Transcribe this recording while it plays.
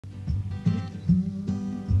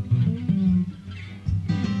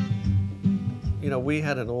know, we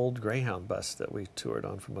had an old Greyhound bus that we toured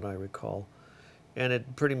on, from what I recall, and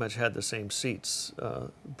it pretty much had the same seats,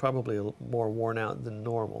 probably more worn out than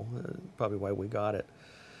normal, probably why we got it.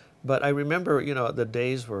 But I remember, you know, the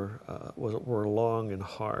days were long and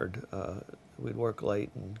hard. We'd work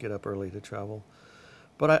late and get up early to travel.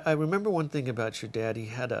 But I remember one thing about your dad. He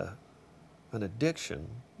had an addiction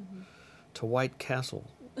to White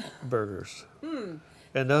Castle burgers.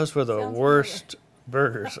 And those were the Sounds worst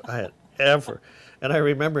burgers I had ever. And I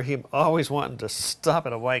remember him always wanting to stop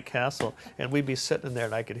at a White Castle, and we'd be sitting in there,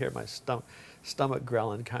 and I could hear my stomach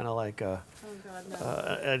growling, kind of like Oh God,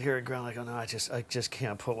 no. I'd hear it growling like, oh no, I just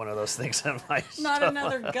can't put one of those things in my stomach. Not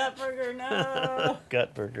another gut burger, no.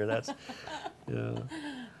 Gut burger, that's, yeah.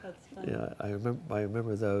 That's funny. Yeah, I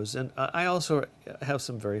remember those. And I also have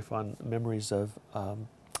some very fond memories of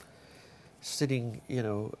sitting, you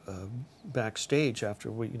know, backstage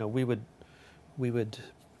after we would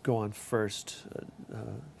go on first.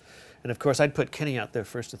 And of course, I'd put Kenny out there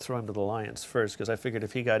first to throw him to the lions first, because I figured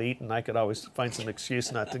if he got eaten, I could always find some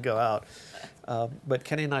excuse not to go out. But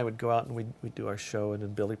Kenny and I would go out and we'd do our show, and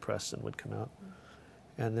then Billy Preston would come out.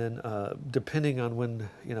 And then depending on when,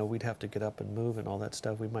 you know, we'd have to get up and move and all that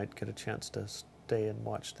stuff, we might get a chance to stay and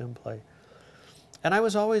watch them play. And I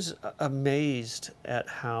was always amazed at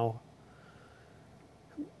how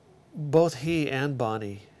both he and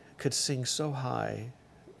Bonnie could sing so high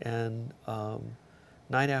and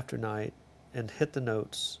night after night and hit the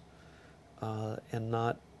notes and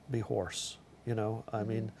not be hoarse, you know. I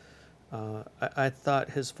mean, I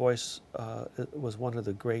thought his voice was one of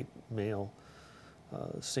the great male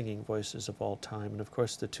singing voices of all time. And of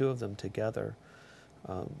course, the two of them together,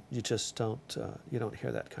 you just don't, you don't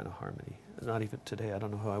hear that kind of harmony. Not even today. I don't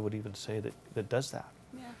know who I would even say that does that.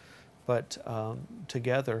 Yeah. But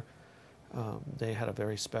together, they had a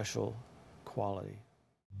very special quality.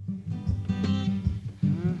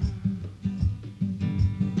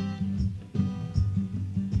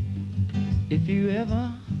 If you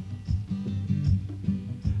ever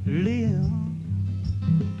live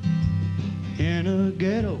in a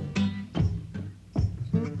ghetto